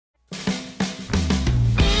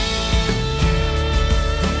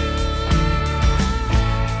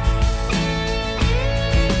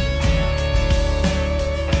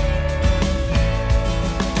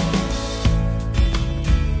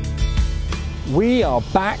We are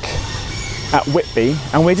back at Whitby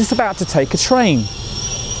and we're just about to take a train.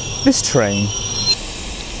 This train.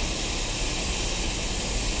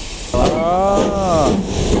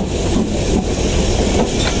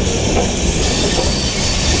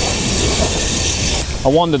 I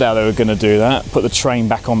wondered how they were going to do that, put the train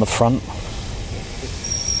back on the front.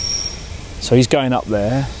 So he's going up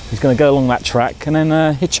there, he's going to go along that track and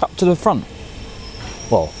then hitch up to the front.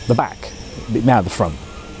 Well, the back, now the front,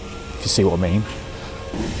 if you see what I mean.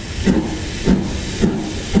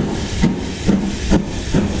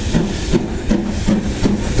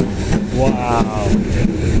 Wow,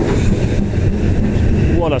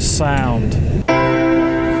 what a sound.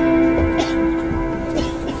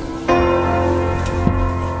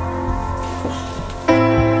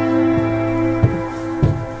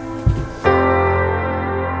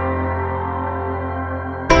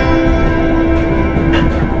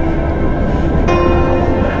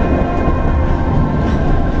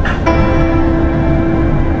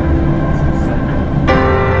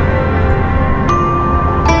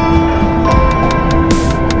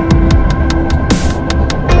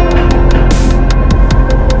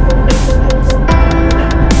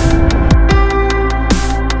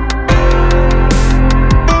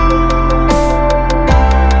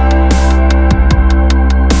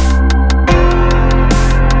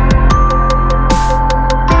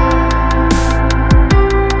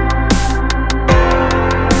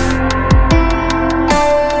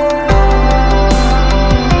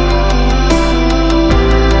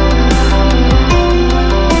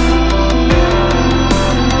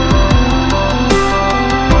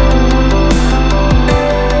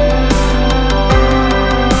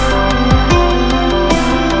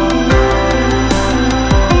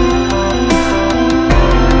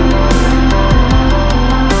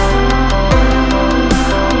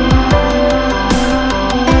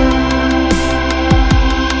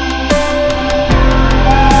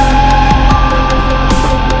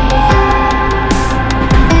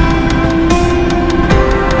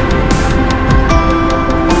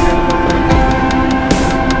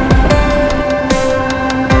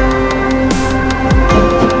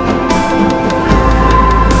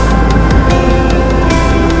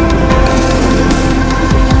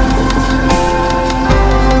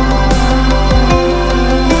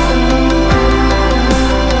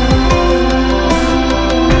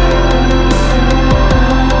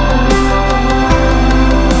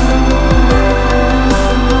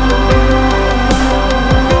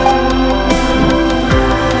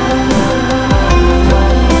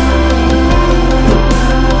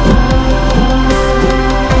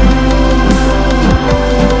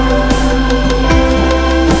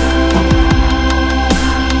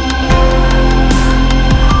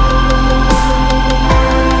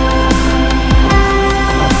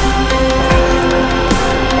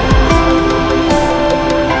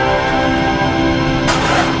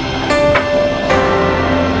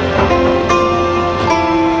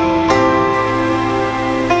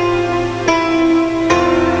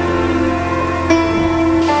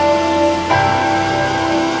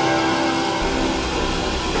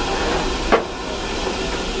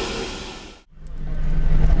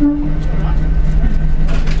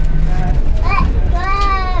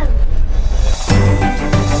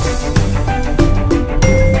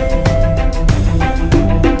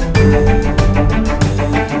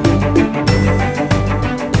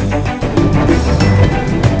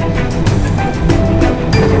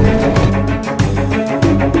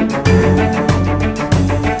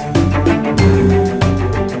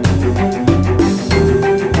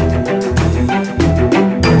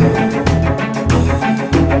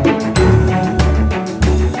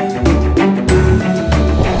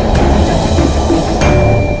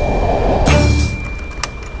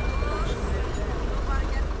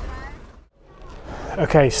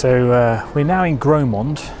 Okay, so we're now in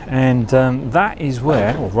Gromond, and that is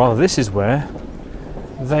where, or rather this is where,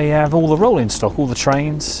 they have all the rolling stock, all the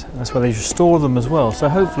trains. That's where they restore them as well. So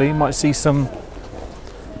hopefully you might see some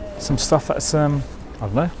stuff that's, I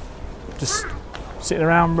don't know, just sitting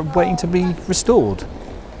around waiting to be restored.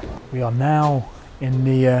 We are now in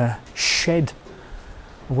the shed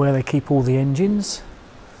where they keep all the engines.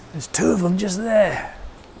 There's two of them just there.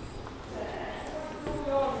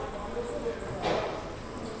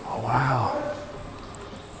 Wow.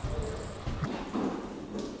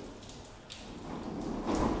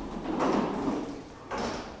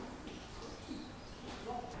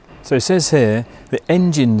 So it says here the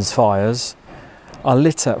engine's fires are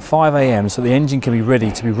lit at 5 AM, so the engine can be ready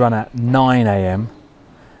to be run at 9 AM.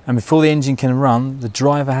 And before the engine can run, the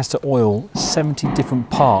driver has to oil 70 different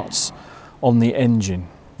parts on the engine.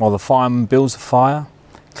 while the fireman builds the fire,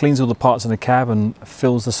 cleans all the parts in the cab and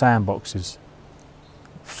fills the sandboxes.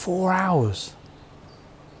 4 hours.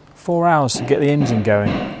 4 hours to get the engine going.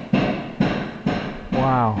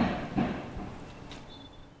 Wow.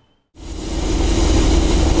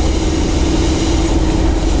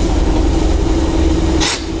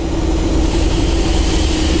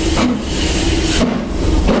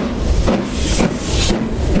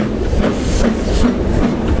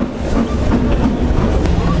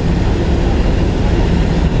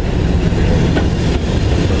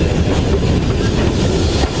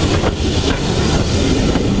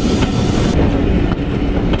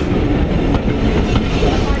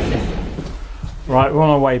 Right, we're on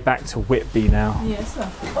our way back to Whitby now. Yes, sir.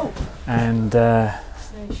 Oh. And So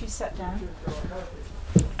she sat down.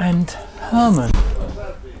 And Herman,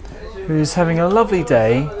 who's having a lovely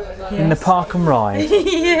day in the park and ride.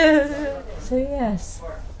 Yeah. So yes,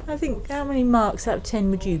 I think, how many marks out of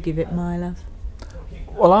 10 would you give it, my love?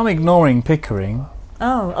 Well, I'm ignoring Pickering.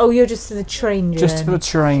 Oh, you're just for the train journey. Just for the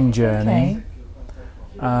train journey.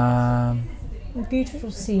 Okay.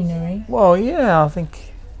 Beautiful scenery. Well, yeah, I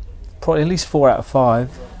think probably at least 4 out of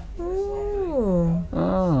 5. Ooh.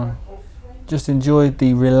 Oh. Just enjoyed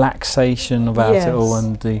the relaxation about it all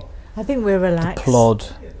and the I think we're relaxed. plod.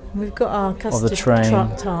 We've got our custard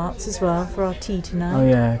tarts as well for our tea tonight. Oh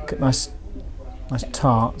yeah, nice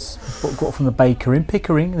tarts. Got from the baker in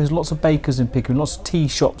Pickering. There's lots of bakers in Pickering, lots of tea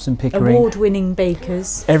shops in Pickering. Award-winning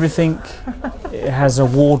bakers. Everything it has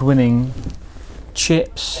award-winning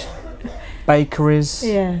chips, bakeries.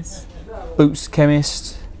 Yes. Boots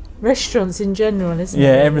Chemist. Restaurants in general, isn't it?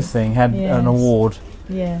 Yeah, everything had an award.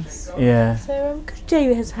 Yes. Yeah. So good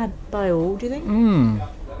day has had by all, do you think?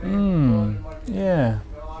 Yeah.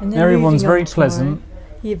 And everyone's very pleasant.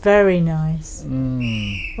 Yeah, very nice.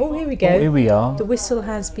 Oh, here we go. Oh, here we are. The whistle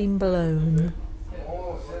has been blown.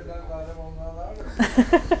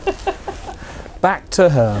 Back to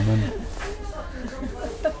Herman.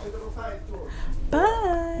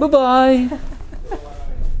 Bye. Bye-bye.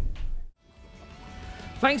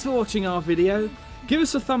 Thanks for watching our video. Give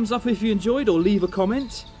us a thumbs up if you enjoyed or leave a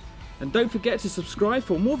comment. And don't forget to subscribe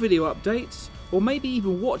for more video updates or maybe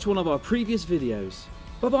even watch one of our previous videos.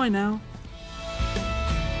 Bye bye now.